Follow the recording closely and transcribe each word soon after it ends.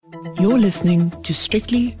You're listening to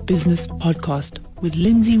Strictly Business Podcast with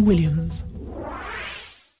Lindsay Williams.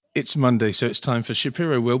 It's Monday, so it's time for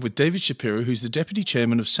Shapiro World with David Shapiro, who's the Deputy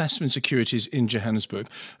Chairman of Sasfin Securities in Johannesburg.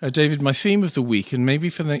 David, my theme of the week, and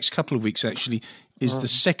maybe for the next couple of weeks actually, is the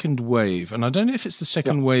second wave. And I don't know if it's the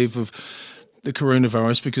second wave of the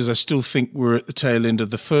coronavirus, because I still think we're at the tail end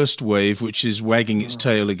of the first wave, which is wagging its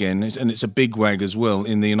tail again, and it's a big wag as well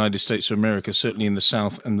in the United States of America, certainly in the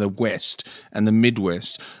South and the West and the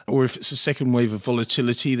Midwest, or if it's the second wave of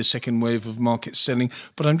volatility, the second wave of market selling.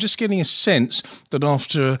 But I'm just getting a sense that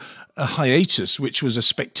after a hiatus, which was a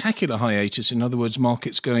spectacular hiatus, in other words,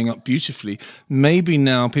 markets going up beautifully, maybe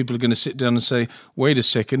now people are going to sit down and say, wait a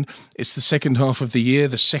second, it's the second half of the year,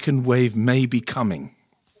 the second wave may be coming.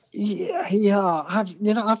 Yeah.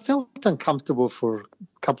 I felt uncomfortable for a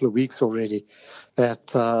couple of weeks already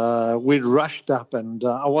that we'd rushed up, and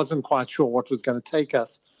I wasn't quite sure what was going to take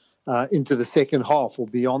us into the second half or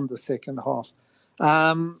beyond the second half.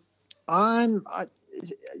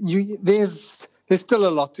 There's still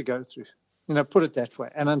a lot to go through, put it that way.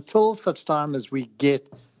 And until such time as we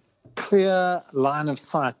get clear line of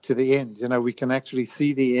sight to the end, we can actually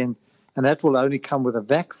see the end, and that will only come with a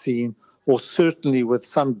vaccine, or certainly with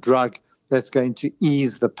some drug that's going to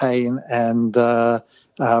ease the pain and,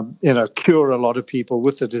 cure a lot of people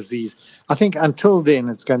with the disease. I think until then,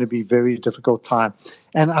 it's going to be a very difficult time.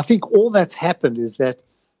 And I think all that's happened is that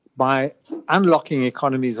by unlocking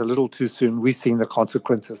economies a little too soon, we've seen the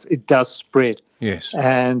consequences. It does spread. Yes.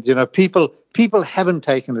 And, people haven't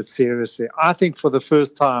taken it seriously. I think for the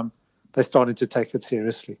first time, they're starting to take it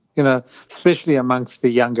seriously, especially amongst the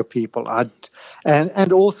younger people.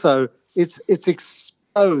 And also, it's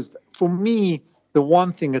exposed. For me, the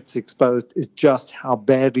one thing it's exposed is just how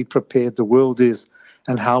badly prepared the world is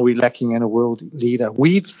and how we're lacking in a world leader.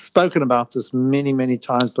 We've spoken about this many, many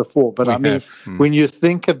times before, but when you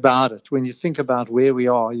think about it, when you think about where we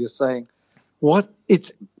are, you're saying,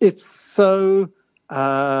 it's so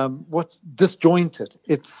what's disjointed.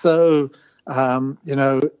 It's so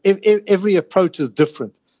every approach is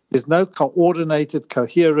different. There's no coordinated,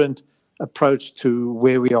 coherent approach to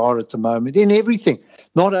where we are at the moment in everything,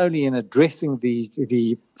 not only in addressing the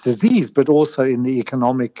disease, but also in the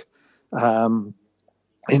economic,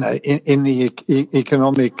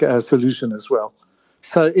 economic solution as well.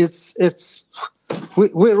 So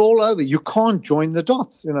we're all over. You can't join the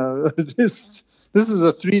dots. This is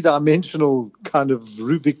a three-dimensional kind of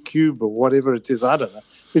Rubik cube or whatever it is. I don't know.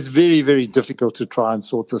 It's very, very difficult to try and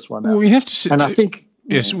sort this one out. Well, we have to I think.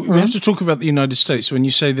 Yes, we have to talk about the United States when you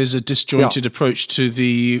say there's a disjointed approach to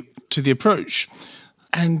the approach.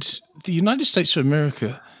 And the United States of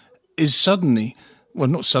America is suddenly, well,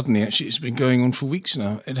 not suddenly, actually, it's been going on for weeks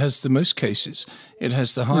now. It has the most cases. It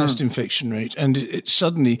has the highest infection rate. And it's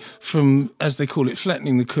suddenly from, as they call it,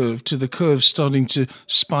 flattening the curve to the curve starting to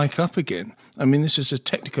spike up again. I mean, this is a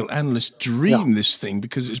technical analyst dream, this thing,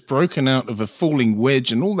 because it's broken out of a falling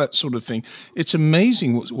wedge and all that sort of thing. It's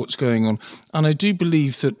amazing what's going on. And I do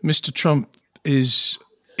believe that Mr. Trump is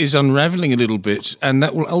unraveling a little bit, and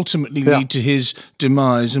that will ultimately lead to his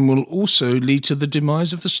demise and will also lead to the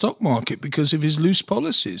demise of the stock market because of his loose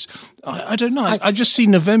policies. I don't know. I just see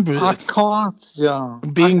November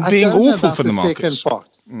being awful for the markets. Second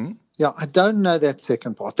part. Yeah, I don't know that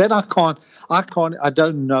second part. That I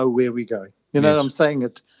don't know where we're going. I'm saying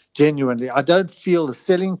it genuinely. I don't feel the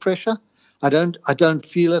selling pressure. I don't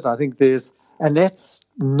feel it. I think that's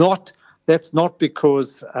not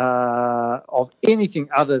because of anything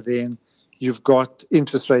other than you've got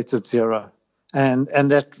interest rates at zero, and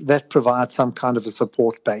that provides some kind of a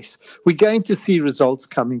support base. We're going to see results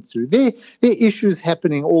coming through. There are issues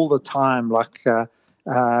happening all the time, like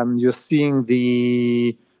you're seeing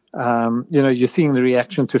the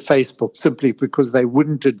reaction to Facebook simply because they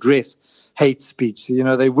wouldn't address hate speech.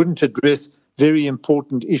 They wouldn't address very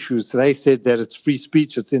important issues. They said that it's free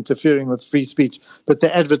speech, it's interfering with free speech, but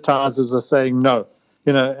the advertisers are saying no,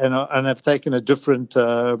 and have taken a different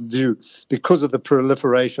view because of the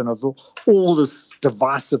proliferation of all this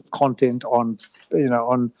divisive content on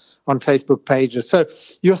Facebook pages. So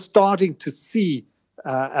you're starting to see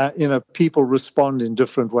people respond in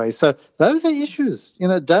different ways. So those are issues.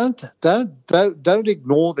 Don't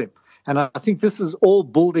ignore them. And I think this is all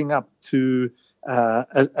building up to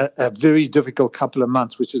a very difficult couple of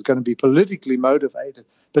months, which is going to be politically motivated.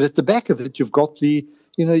 But at the back of it, you've got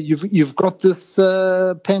you've got this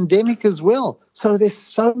pandemic as well. So there's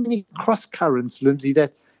so many cross currents, Lindsay,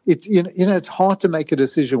 that it's hard to make a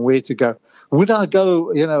decision where to go. Would I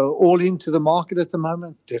go all into the market at the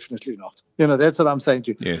moment? Definitely not. That's what I'm saying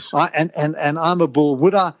to you. Yes. And I'm a bull.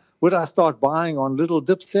 Would I start buying on little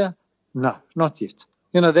dips here? No, not yet.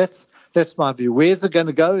 That's my view. Where's it going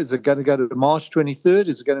to go? Is it going to go to March 23rd?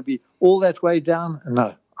 Is it going to be all that way down?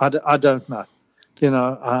 No, I don't know.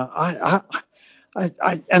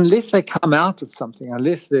 Unless they come out with something,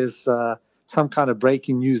 unless there's some kind of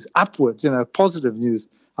breaking news upwards, positive news,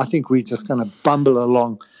 I think we're just going to bumble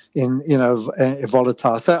along in,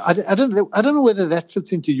 volatile. So I don't know whether that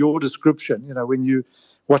fits into your description, when you,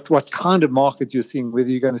 what kind of market you're seeing, whether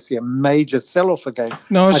you're going to see a major sell-off again.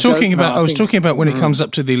 No, I was talking about when it comes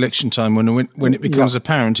up to the election time, when it becomes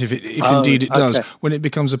apparent, if indeed it does, when it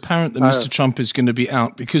becomes apparent that Mr. Trump is going to be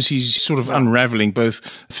out because he's sort of unraveling both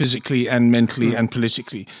physically and mentally and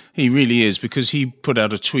politically. He really is, because he put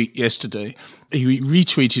out a tweet yesterday. He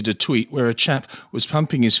retweeted a tweet where a chap was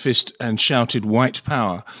pumping his fist and shouted "white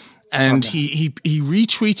power." And he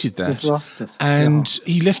retweeted that. He's lost it. And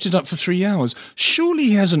he left it up for 3 hours. Surely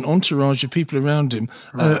he has an entourage of people around him.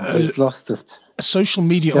 He's lost it. A social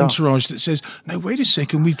media entourage that says, no, wait a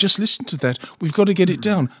second, we've just listened to that. We've got to get it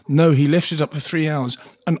down. No, he left it up for 3 hours.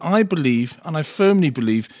 And I firmly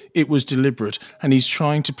believe it was deliberate. And he's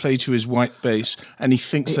trying to play to his white base, and he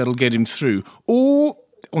thinks that'll get him through. Or,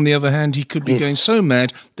 on the other hand, he could be going so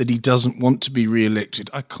mad that he doesn't want to be re-elected.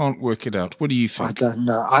 I can't work it out. What do you think? I don't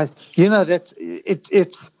know. I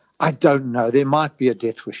don't know. There might be a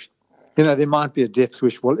death wish. There might be a death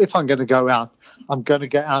wish. Well, if I'm going to go out, I'm going to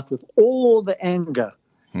go out with all the anger,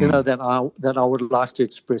 that I would like to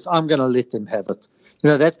express. I'm going to let them have it.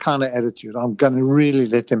 That kind of attitude. I'm going to really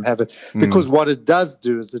let them have it, because what it does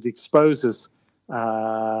do is it exposes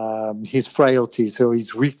his frailties or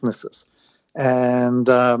his weaknesses. And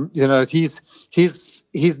he's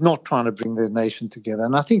not trying to bring the nation together,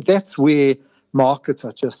 and I think that's where markets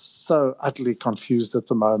are just so utterly confused at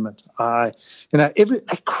the moment. They're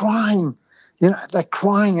crying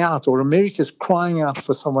out, or America's crying out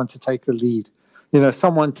for someone to take the lead,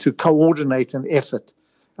 someone to coordinate an effort,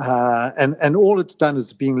 and all it's done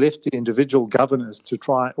is being left to individual governors to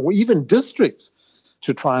try, or even districts,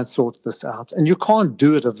 to try and sort this out. And you can't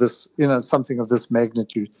do it of this, something of this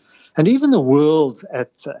magnitude. And even the world's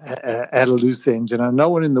at a loose end. No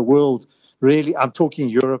one in the world really, I'm talking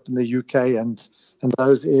Europe and the UK and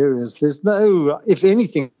those areas, there's no, if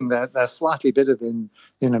anything, they're slightly better than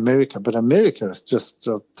in America. But America is just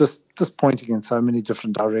pointing in so many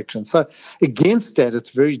different directions. So against that,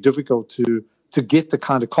 it's very difficult to get the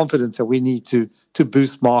kind of confidence that we need to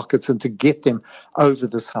boost markets and to get them over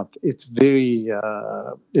this hump. It's very,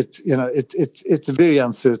 it's very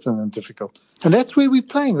uncertain and difficult. And that's where we're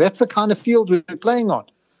playing. That's the kind of field we're playing on.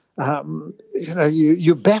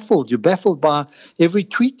 You're baffled. You're baffled by every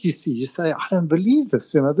tweet you see. You say, I don't believe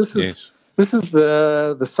this. This is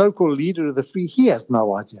the so-called leader of the free. He has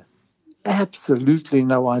no idea. Absolutely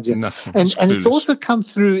no idea. Nothing. And it's also come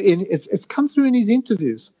through it's come through in his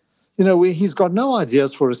interviews. Where he's got no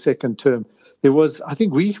ideas for a second term. There was, I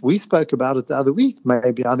think we spoke about it the other week,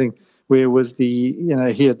 maybe, I think, where was he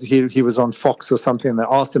was on Fox or something, and they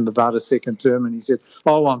asked him about a second term, and he said,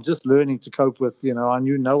 I'm just learning to cope with, I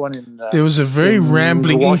knew no one in there was a very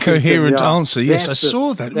rambling, incoherent answer. Yes, I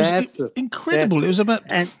saw that. It was incredible. It was about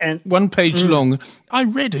 1 page long. I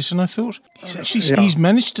read it, and I thought, he's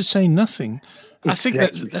managed to say nothing. Exactly. I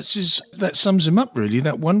think that sums him up, really,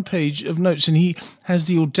 that 1 page of notes. And he has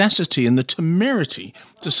the audacity and the temerity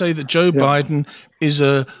to say that Joe Biden is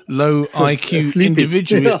a low IQ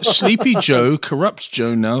individual. Yeah. Sleepy Joe, corrupt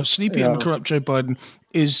Joe now, sleepy and corrupt Joe Biden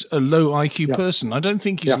is a low IQ person. I don't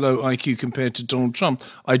think he's low IQ compared to Donald Trump.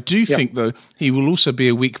 I do think, though, he will also be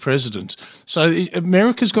a weak president. So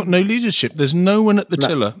America's got no leadership. There's no one at the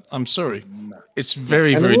tiller. I'm sorry. No. It's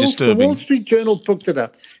very, very disturbing. The Wall Street Journal picked it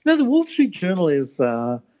up. The Wall Street Journal is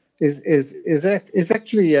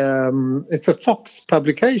actually it's a Fox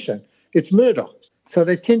publication. It's Murdoch. So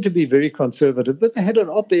they tend to be very conservative. But they had an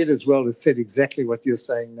op-ed as well that said exactly what you're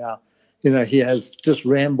saying now. He has just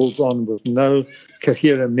rambles on with no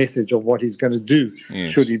coherent message of what he's going to do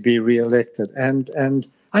should he be re-elected. And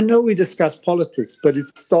I know we discuss politics, but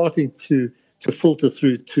it's starting to filter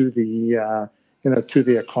through to the to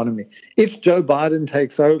the economy. If Joe Biden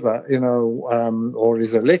takes over, or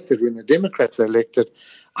is elected when the Democrats are elected,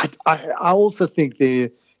 I also think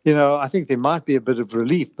I think there might be a bit of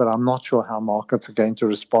relief, but I'm not sure how markets are going to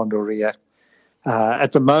respond or react.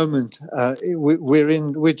 At the moment,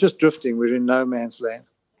 we're just drifting. We're in no man's land.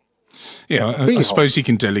 Yeah, I suppose he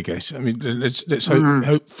can delegate. I mean, let's hope.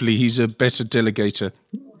 Hopefully, he's a better delegator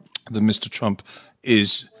than Mr. Trump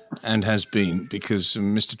is and has been, because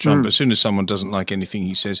Mr. Trump, as soon as someone doesn't like anything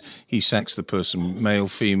he says, he sacks the person, male,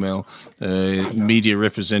 female, media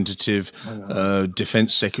representative,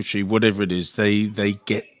 defense secretary, whatever it is. They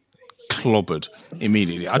get clobbered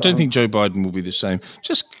immediately. I don't think Joe Biden will be the same.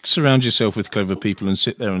 Just surround yourself with clever people and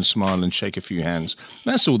sit there and smile and shake a few hands.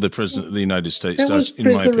 That's all the president of the United States does,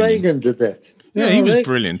 in my opinion. Reagan did that. Yeah, he was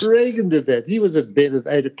brilliant. Reagan did that. He was at bed at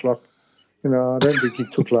 8 o'clock. I don't think he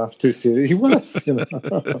took life too serious. He was,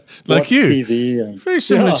 like you. TV and, very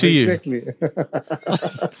similar to you. Exactly.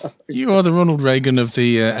 You are the Ronald Reagan of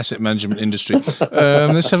the asset management industry.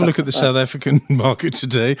 Let's have a look at the South African market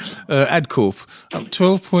today. Adcorp, up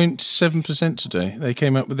 12.7% today. They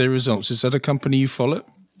came out with their results. Is that a company you follow?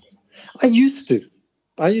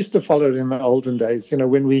 I used to follow it in the olden days,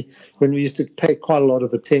 when we used to pay quite a lot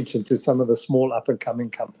of attention to some of the small up and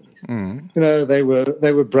coming companies. They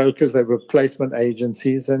were brokers, they were placement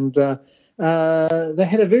agencies, and they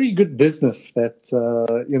had a very good business that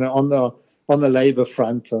on the labor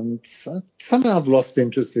front, and somehow I've lost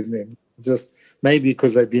interest in them, just maybe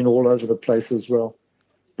because they've been all over the place as well.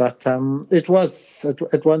 But it was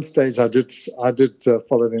at one stage I did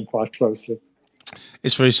follow them quite closely.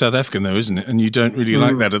 It's very South African, though, isn't it? And you don't really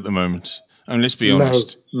like that at the moment. I mean, let's be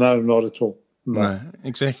honest. No, not at all. No,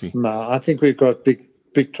 exactly. No, I think we've got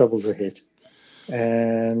big troubles ahead.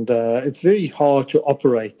 And it's very hard to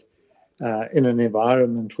operate in an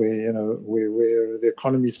environment where, where the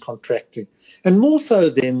economy is contracting. And more so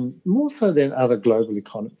than other global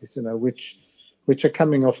economies, which are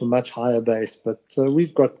coming off a much higher base. But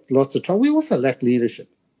we've got lots of trouble. We also lack leadership.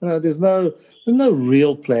 There's no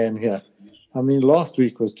real plan here. I mean, last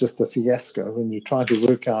week was just a fiasco when you try to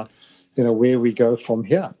work out, where we go from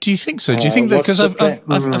here. Do you think so? Do you think that, because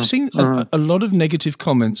I've seen a lot of negative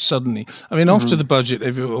comments suddenly. I mean, after the budget,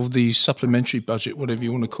 or the supplementary budget, whatever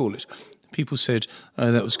you want to call it, people said,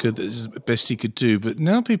 that was good, that was the best he could do. But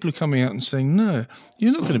now people are coming out and saying, no,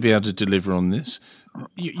 you're not going to be able to deliver on this.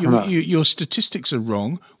 Your statistics are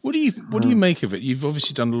wrong. What do you make of it? You've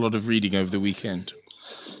obviously done a lot of reading over the weekend.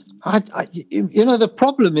 The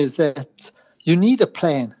problem is that you need a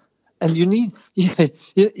plan, and you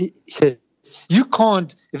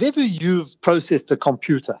can't, if ever you've processed a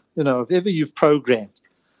computer, if ever you've programmed,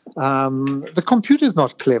 the computer is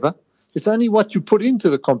not clever. It's only what you put into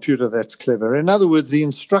the computer that's clever. In other words, the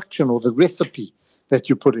instruction or the recipe that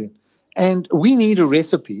you put in. And we need a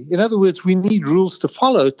recipe. In other words, we need rules to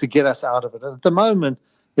follow to get us out of it. And at the moment,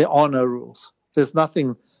 there are no rules. There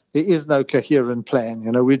is no coherent plan.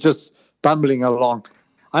 We're just bumbling along.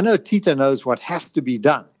 I know Tito knows what has to be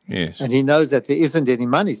done. Yes. And he knows that there isn't any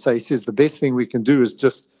money. So he says the best thing we can do is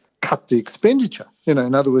just cut the expenditure.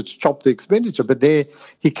 In other words, chop the expenditure. But there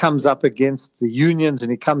he comes up against the unions, and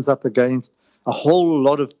he comes up against a whole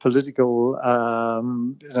lot of political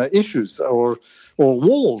issues or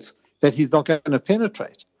walls that he's not going to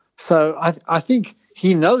penetrate. So I think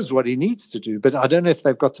he knows what he needs to do, but I don't know if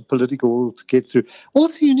they've got the political will to get through.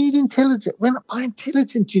 Also, you need intelligence. By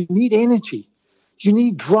intelligence, you need energy. You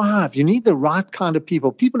need drive. You need the right kind of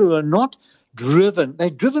people who are not driven.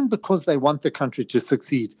 They're driven because they want the country to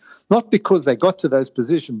succeed, not because they got to those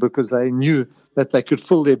positions because they knew that they could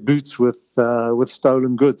fill their boots with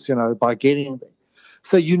stolen goods, by getting there.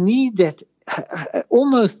 So you need that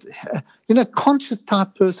almost, conscious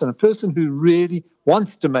type person, a person who really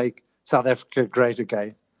wants to make South Africa great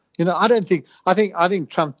again. I think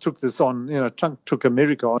Trump took this on, Trump took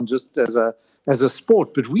America on just as a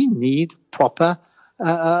sport, but we need proper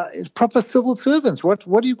civil servants. What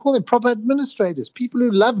do you call them? Proper administrators, people who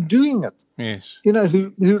love doing it. Yes.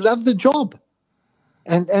 Who love the job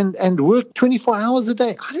and work 24 hours a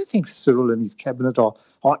day. I don't think Cyril and his cabinet are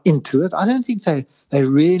into it. I don't think they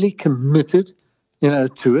really committed,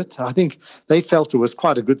 to it. I think they felt it was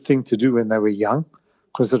quite a good thing to do when they were young,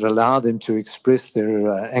 because it allowed them to express their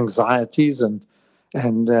anxieties and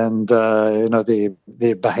their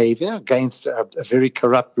behavior against a very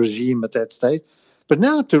corrupt regime at that stage. But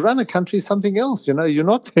now to run a country is something else. You're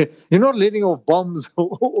not letting off bombs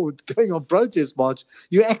or going on protest march.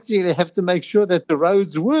 You actually have to make sure that the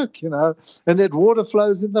roads work, and that water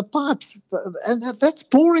flows in the pipes. And that's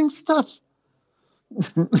boring stuff.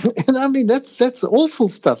 And I mean, that's awful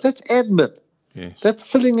stuff. That's admin. Yes. That's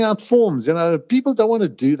filling out forms. People don't want to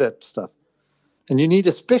do that stuff. And you need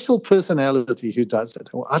a special personality who does it.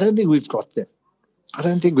 I don't think we've got them. I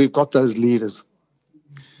don't think we've got those leaders.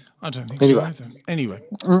 I don't think so either. Anyway,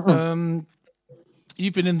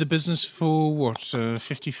 you've been in the business for what,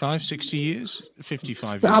 55, 60 years?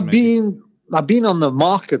 55 years, I've been on the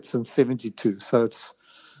market since 72, so it's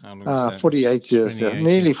 48 years,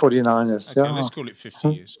 nearly 49 years. Okay, let's call it 50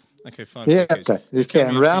 years. Okay, 5 Yeah, decades. okay, you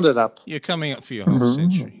can round it up. You're coming up for your half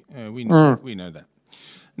century. We know that.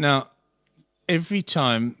 Now, every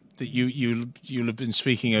time that you'll have been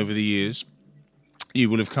speaking over the years, you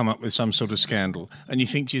will have come up with some sort of scandal, and you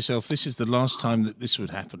think to yourself, this is the last time that this would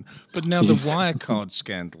happen. But now the Wirecard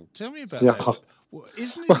scandal. Tell me about that. Well,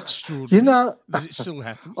 isn't it extraordinary that it still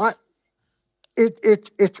happens?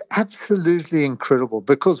 It's absolutely incredible,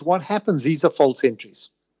 because what happens, these are false entries.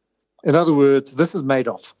 In other words, this is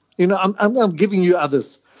Madoff. I'm giving you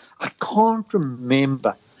others. I can't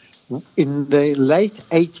remember. In the late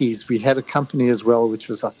 80s, we had a company as well, which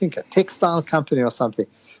was, I think, a textile company or something.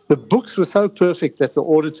 The books were so perfect that the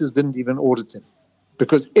auditors didn't even audit them,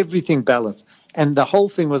 because everything balanced. And the whole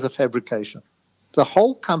thing was a fabrication. The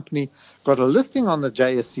whole company got a listing on the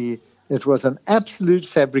JSE. It was an absolute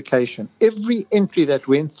fabrication. Every entry that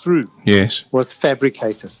went through was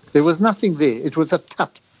fabricated. There was nothing there. It was a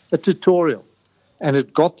tutorial. And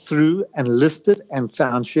it got through and listed and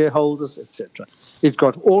found shareholders, etc. It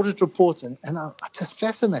got audit reports, and I'm just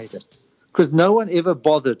fascinated, because no one ever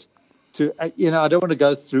bothered to, I don't want to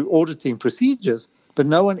go through auditing procedures, but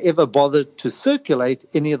no one ever bothered to circulate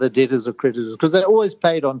any of the debtors or creditors, because they always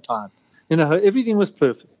paid on time. Everything was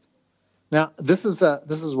perfect. Now, this is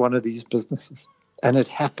one of these businesses, and it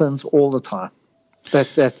happens all the time.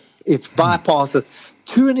 That it's bypassed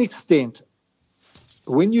to an extent.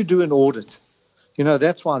 When you do an audit,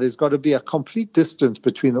 that's why there's got to be a complete distance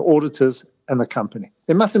between the auditors and the company.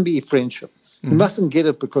 There mustn't be friendship. You mustn't get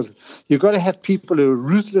it, because you've got to have people who are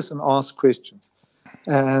ruthless and ask questions.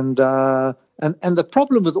 And the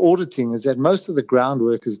problem with auditing is that most of the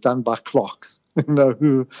groundwork is done by clerks,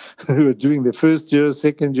 who are doing their first year,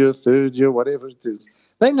 second year, third year, whatever it is.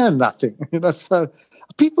 They know nothing. So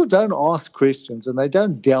people don't ask questions, and they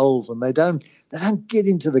don't delve, and they don't get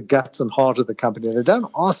into the guts and heart of the company. They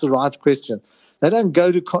don't ask the right question. They don't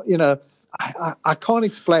go to, I can't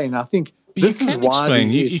explain. I think this is why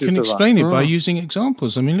you can explain it by using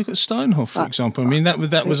examples. I mean, look at Steinhoff, for example. I mean, that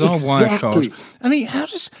was our Wirecard. I mean,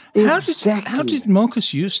 how did Marcus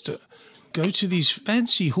Jooste go to these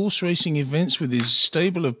fancy horse racing events with his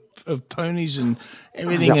stable of ponies and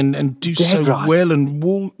everything, and do so well, and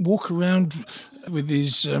walk around with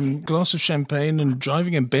his glass of champagne and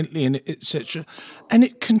driving a Bentley and etc. And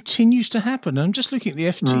it continues to happen. I'm just looking at the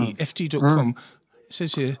FT.com. It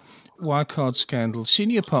says here, Wirecard scandal.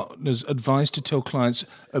 Senior partners advised to tell clients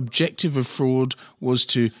objective of fraud was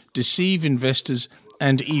to deceive investors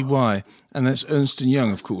and EY. And that's Ernst &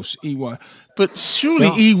 Young, of course, EY. But surely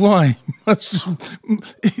EY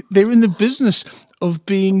they're in the business of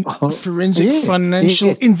being forensic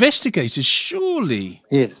financial investigators, surely.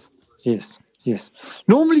 Yes.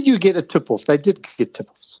 Normally you get a tip-off. They did get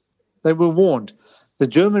tip-offs. They were warned. The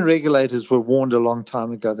German regulators were warned a long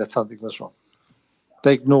time ago that something was wrong.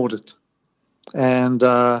 They ignored it. And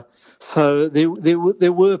so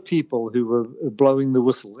there were people who were blowing the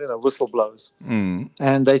whistle, whistleblowers.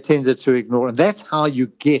 And they tended to ignore it. And that's how you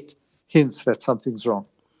get hints that something's wrong.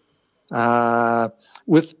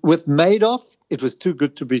 With Madoff, it was too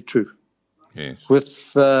good to be true. Yes.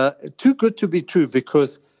 With too good to be true,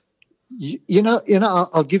 because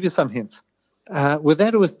I'll give you some hints. With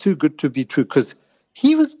that, it was too good to be true, because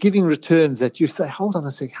he was giving returns that you say, hold on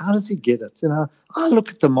a sec, how does he get it? I look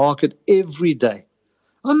at the market every day.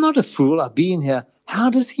 I'm not a fool. I've been here. How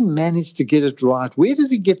does he manage to get it right? Where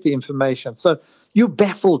does he get the information? So you're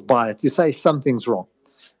baffled by it. You say something's wrong.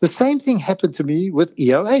 The same thing happened to me with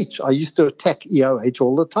EOH. I used to attack EOH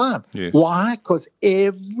all the time. Yes. Why? Because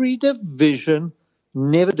every division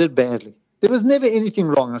never did badly. There was never anything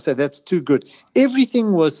wrong. I said, that's too good.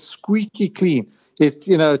 Everything was squeaky clean.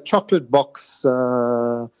 Chocolate box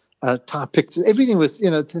type pictures. Everything was,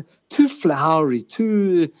 too flowery,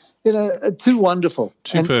 too wonderful.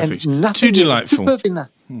 Too perfect. And too delightful. Too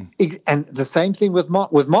perfect. And the same thing with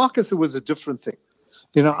Marcus, it was a different thing.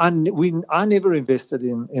 I never invested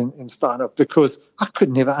in startup because I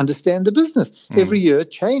could never understand the business. Every year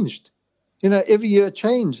it changed. Every year it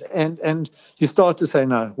changed. And you start to say,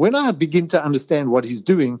 no, when I begin to understand what he's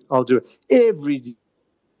doing, I'll do it. Every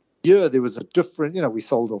year there was a different, we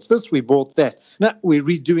sold off this, we bought that. Now we're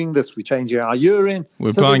redoing this, we're changing our year end.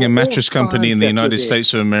 We're buying a mattress company in the United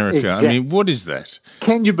States of America. Exactly. I mean, what is that?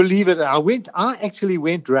 Can you believe it? I actually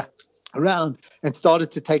went around and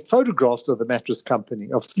started to take photographs of the mattress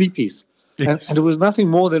company, of Sleepy's. Yes. And it was nothing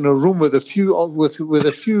more than a room with a few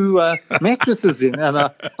mattresses in. And I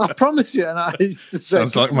promise you, and I used to say,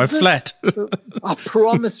 sounds like my flat. I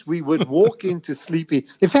promise we would walk into Sleepy.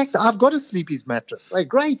 In fact, I've got a Sleepy's mattress. They're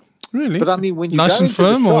great. Really? But I mean, when you nice go and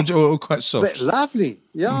firm the shop, or quite soft? Lovely.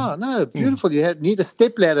 Yeah, no, beautiful. You need a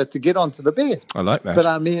step ladder to get onto the bed. I like that. But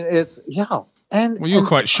I mean, And well, you're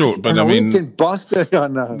quite short, but I mean, went in Boston. I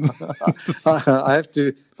know.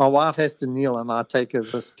 I My wife has to kneel, and I take her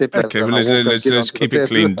as a step. Okay, well, let's keep it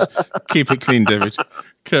clean. Keep it clean, David.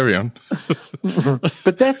 Carry on.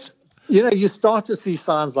 But that's, you start to see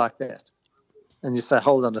signs like that. And you say,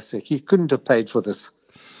 hold on a sec, he couldn't have paid for this.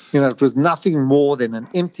 It was nothing more than an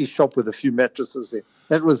empty shop with a few mattresses in.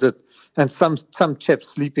 That was it. And some chap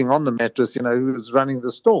sleeping on the mattress, who was running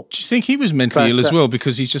the store. Do you think he was mentally ill as well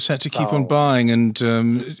because he just had to keep on buying and...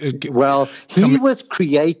 he was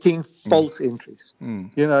creating false entries.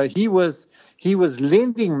 He was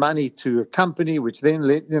lending money to a company which then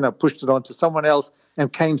pushed it on to someone else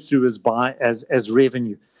and came through as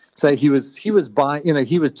revenue. So he was buying,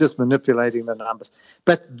 he was just manipulating the numbers.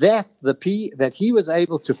 But that he was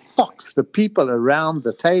able to fox the people around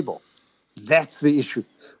the table, that's the issue.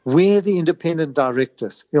 We're the independent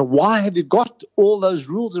directors. Why have you got all those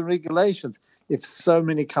rules and regulations if so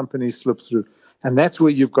many companies slip through? And that's where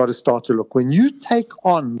you've got to start to look. When you take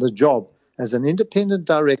on the job as an independent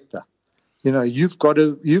director, you've got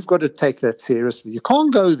to take that seriously. You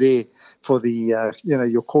can't go there for the,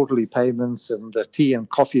 your quarterly payments and the tea and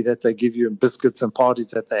coffee that they give you and biscuits and parties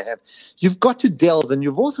that they have. You've got to delve, and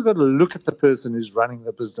you've also got to look at the person who's running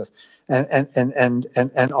the business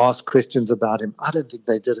and ask questions about him. I don't think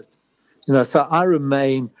they did it. So I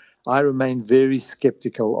remain very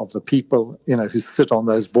skeptical of the people, who sit on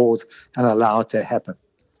those boards and allow it to happen.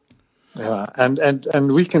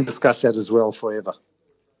 And we can discuss that as well forever.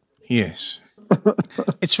 Yes.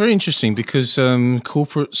 It's very interesting because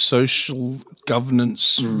corporate social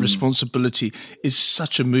governance responsibility is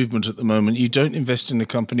such a movement at the moment. You don't invest in a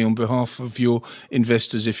company on behalf of your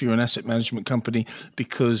investors if you're an asset management company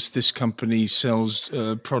because this company sells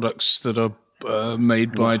products that are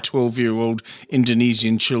made by 12-year-old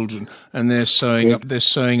Indonesian children, and they're sewing up the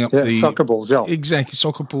soccer balls, exactly,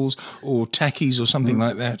 soccer balls or tackies or something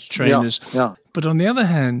like that, trainers. But on the other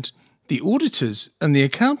hand, the auditors and the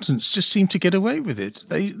accountants just seem to get away with it.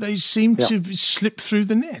 They seem to slip through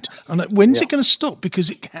the net. And when's it going to stop? Because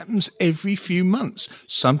it happens every few months.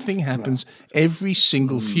 Something happens every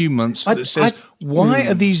single few months that says, why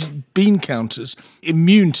are these bean counters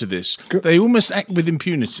immune to this? They almost act with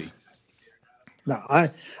impunity. No,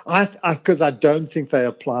 because I don't think they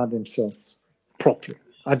apply themselves properly.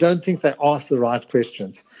 I don't think they ask the right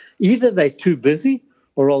questions. Either they're too busy,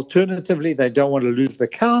 or alternatively, they don't want to lose the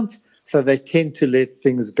count. So they tend to let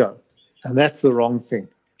things go. And that's the wrong thing.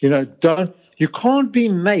 You can't be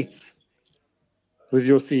mates with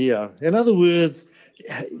your CEO. In other words,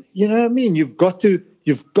 you know what I mean? You've got to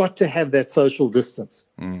have that social distance.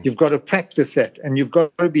 You've got to practice that. And you've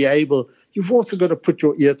also got to put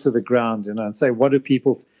your ear to the ground, and say, what do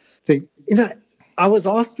people think? I was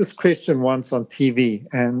asked this question once on TV,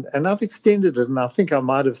 and I've extended it, and I think I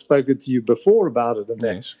might have spoken to you before about it. And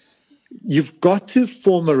yes. You've got to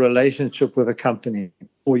form a relationship with a company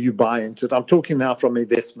before you buy into it. I'm talking now from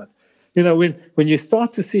investment. When you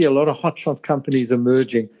start to see a lot of hotshot companies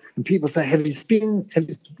emerging, and people say, do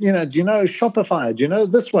you know Shopify? Do you know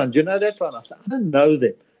this one? Do you know that one? I say, I don't know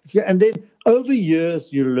them. And then over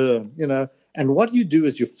years you learn, and what you do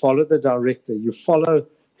is you follow the director, you follow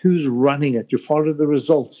who's running it, you follow the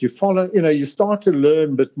results, you follow, you start to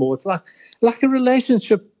learn a bit more. It's like a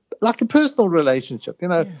relationship. Like a personal relationship,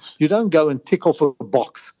 yes. You don't go and tick off a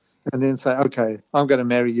box and then say, okay, I'm going to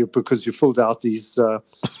marry you because you filled out these,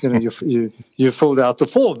 you filled out the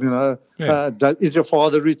form, is your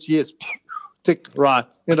father rich? Yes. Tick, right.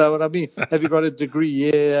 You know what I mean? Have you got a degree?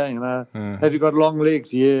 Yeah. Have you got long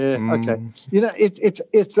legs? Yeah. Okay.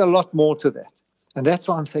 It's a lot more to that. And that's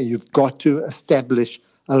why I'm saying you've got to establish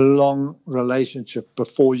a long relationship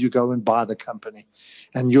before you go and buy the company.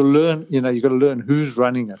 And you'll learn, you've got to learn who's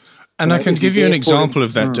running it. And I can give you an example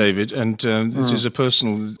of that, David, and this is a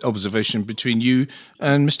personal observation between you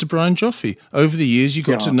and Mr. Brian Joffe. Over the years, you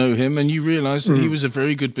got to know him, and you realized that he was a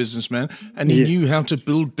very good businessman, and he knew how to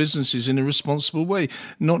build businesses in a responsible way.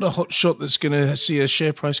 Not a hot shot that's going to see a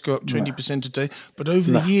share price go up 20% a day, but over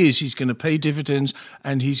the years, he's going to pay dividends,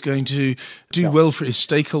 and he's going to do well for his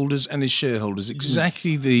stakeholders and his shareholders.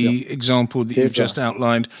 Exactly the example that you've just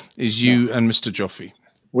outlined is you and Mr. Joffe.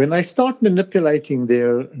 When they start manipulating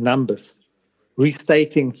their numbers,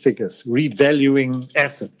 restating figures, revaluing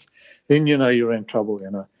assets, then you're in trouble.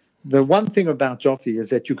 The one thing about Joffe is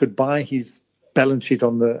that you could buy his balance sheet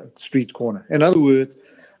on the street corner. In other words,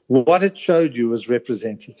 what it showed you was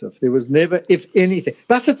representative. There was never, if anything,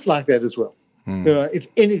 Buffett's like that as well. If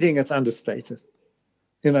anything, it's understated.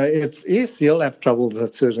 Yes, he'll have trouble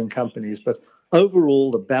with certain companies, but overall,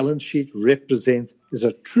 the balance sheet is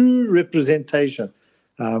a true representation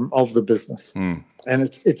of the business. And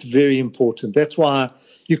it's very important. That's why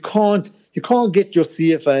you can't you can't get your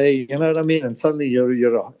CFA, you know what I mean? And suddenly you're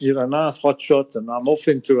a nice hot shot, and I'm off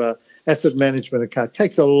into a asset management account. It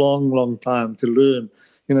takes a long, long time to learn,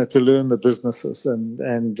 to learn the businesses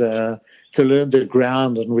and to learn the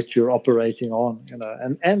ground on which you're operating on,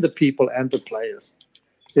 and the people and the players.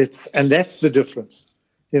 And that's the difference.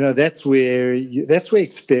 That's where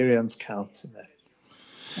experience counts.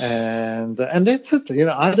 And that's it.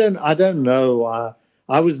 I don't know.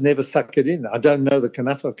 I was never suckered in. I don't know the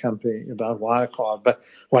Kanafa company about Wirecard, but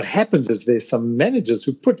what happens is there's some managers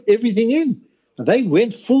who put everything in, and they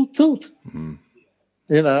went full tilt, and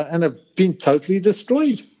have been totally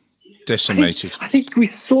destroyed. Decimated. I think we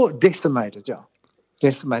saw decimated, yeah.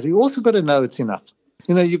 Decimated. You also got to know it's enough.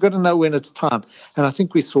 You've got to know when it's time. And I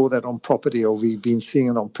think we saw that on property, or we've been seeing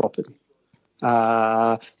it on property.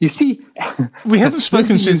 You see, we haven't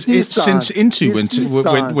spoken since Into went to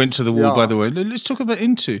the wall. Yeah. By the way, let's talk about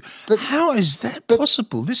Into. How is that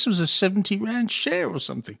possible? This was a 70 rand share or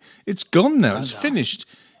something. It's gone now. It's finished.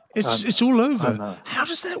 It's all over. How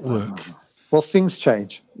does that work? Well, things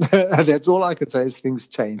change. That's all I can say is things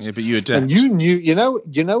change. Yeah, but you adapt. And you knew,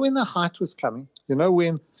 when the height was coming.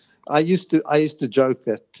 When I used to joke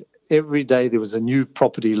that every day there was a new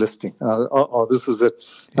property listing. This is it.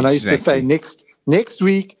 And I used to say next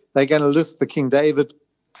week they're going to list the King David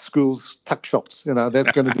Schools tuck shops.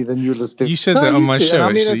 That's going to be the new listing. You said that on my show,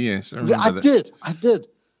 actually. Yes, I remember that. I did.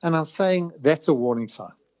 And I'm saying that's a warning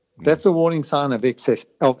sign. That's a warning sign of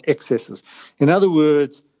excesses. In other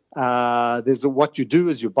words, what you do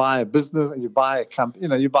is you buy a business, you buy a company,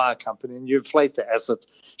 and you inflate the assets,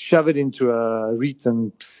 shove it into a REIT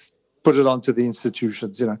and put it onto the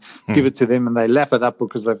institutions, give it to them, and they lap it up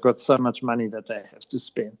because they've got so much money that they have to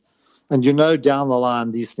spend. And down the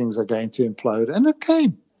line, these things are going to implode. And it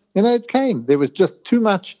came. It came. There was just too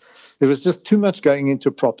much. There was just too much going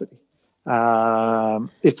into property.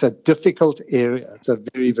 It's a difficult area. It's a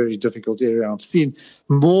very, very difficult area. I've seen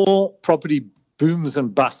more property booms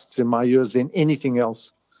and busts in my years than anything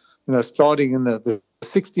else. Starting in the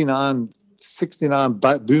 69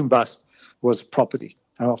 boom bust was property.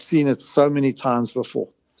 And I've seen it so many times before.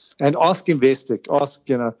 And ask Investec,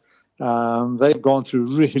 they've gone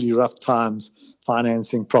through really rough times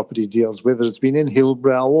financing property deals, whether it's been in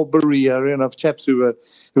Hillbrow or Berea, of chaps who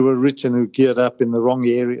were rich and who geared up in the wrong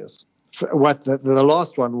areas. The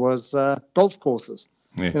last one was golf courses,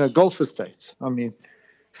 golf estates.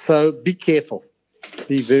 So be careful.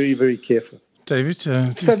 Be very, very careful. David,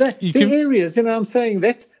 the areas, I'm saying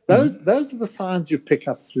those are the signs you pick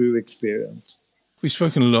up through experience. We've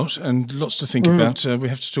spoken a lot and lots to think about. We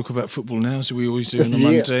have to talk about football now, as we always do on a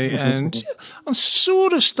Monday. And I'm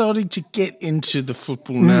sort of starting to get into the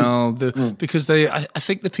football now, because I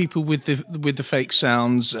think the people with the fake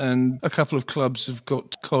sounds and a couple of clubs have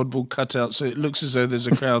got cardboard cutouts, so it looks as though there's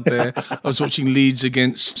a crowd there. I was watching Leeds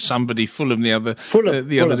against somebody, Fulham, the other day.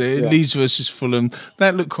 Yeah. Leeds versus Fulham.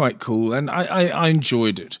 That looked quite cool, and I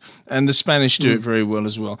enjoyed it. And the Spanish do it very well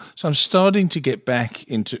as well. So I'm starting to get back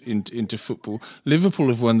into football. Liverpool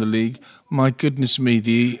have won the league. My goodness me,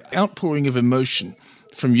 the outpouring of emotion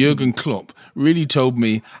from Jurgen Klopp really told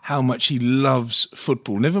me how much he loves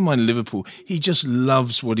football. Never mind Liverpool. He just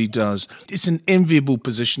loves what he does. It's an enviable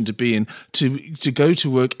position to be in, to go to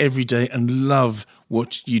work every day and love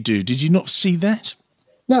what you do. Did you not see that?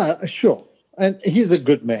 No, sure. And he's a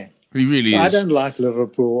good man. He really is. I don't like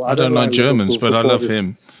Liverpool. I don't like Germans, but I love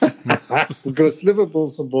him. Because Liverpool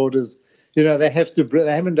supporters, they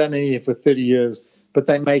haven't done anything for 30 years, but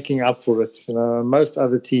they're making up for it. Most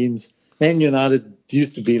other teams, Man United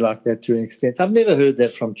used to be like that to an extent. I've never heard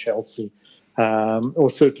that from Chelsea, or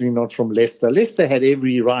certainly not from Leicester. Leicester had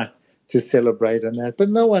every right to celebrate and that, but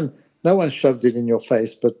no one shoved it in your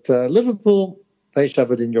face. But Liverpool, they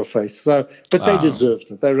shove it in your face. So, but they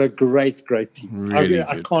deserved it. They're a great, great team. Really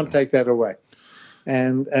I can't take that away.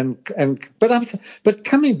 But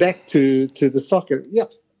coming back to the soccer, yeah,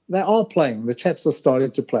 they are playing. The chaps are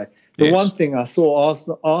starting to play. The one thing I saw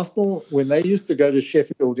Arsenal, when they used to go to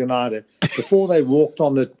Sheffield United, before they walked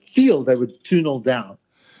on the field, they would 2-0 down,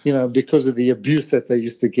 because of the abuse that they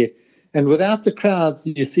used to get. And without the crowds,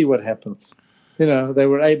 you see what happens. They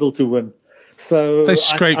were able to win. So they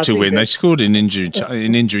scraped to win. They scored in injury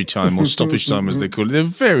time, or stoppage time, as they call it. They're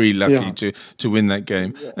very lucky to win that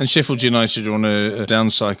game. Yeah. And Sheffield United are on a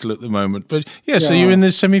down cycle at the moment. But so you're in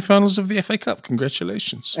the semi-finals of the FA Cup.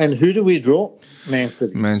 Congratulations. And who do we draw? Man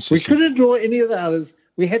City. We couldn't draw any of the others.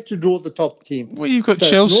 We had to draw the top team. Well, you've got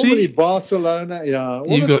Chelsea. Normally Barcelona. Yeah.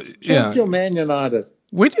 Chelsea or Man United.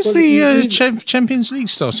 When is the Champions League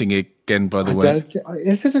starting again, by the way?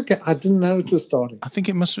 Is it again? I didn't know it was starting. I think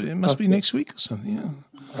it must be next week or something, yeah.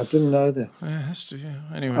 I didn't know that. Yeah, it has to, yeah.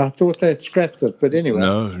 Anyway. I thought they had scrapped it, but anyway.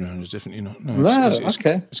 No, definitely not.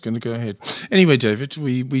 Okay. It's going to go ahead. Anyway, David,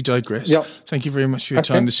 we digress. Yep. Thank you very much for your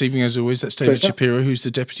time this evening, as always. That's David Pleasure. Shapiro, who's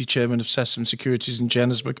the Deputy Chairman of Sasfin Securities in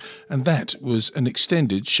Johannesburg, and that was an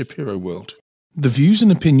extended Shapiro World. The views and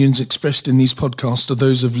opinions expressed in these podcasts are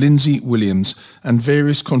those of Lindsay Williams and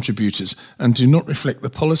various contributors and do not reflect the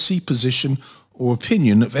policy, position, or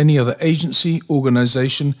opinion of any other agency,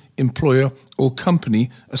 organisation, employer, or company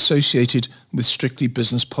associated with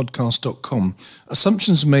strictlybusinesspodcast.com.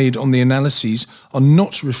 Assumptions made on the analyses are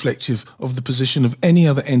not reflective of the position of any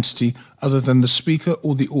other entity other than the speaker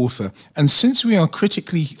or the author. And since we are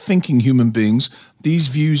critically thinking human beings, these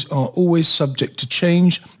views are always subject to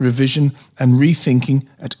change, revision, and rethinking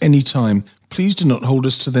at any time. Please do not hold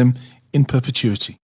us to them in perpetuity.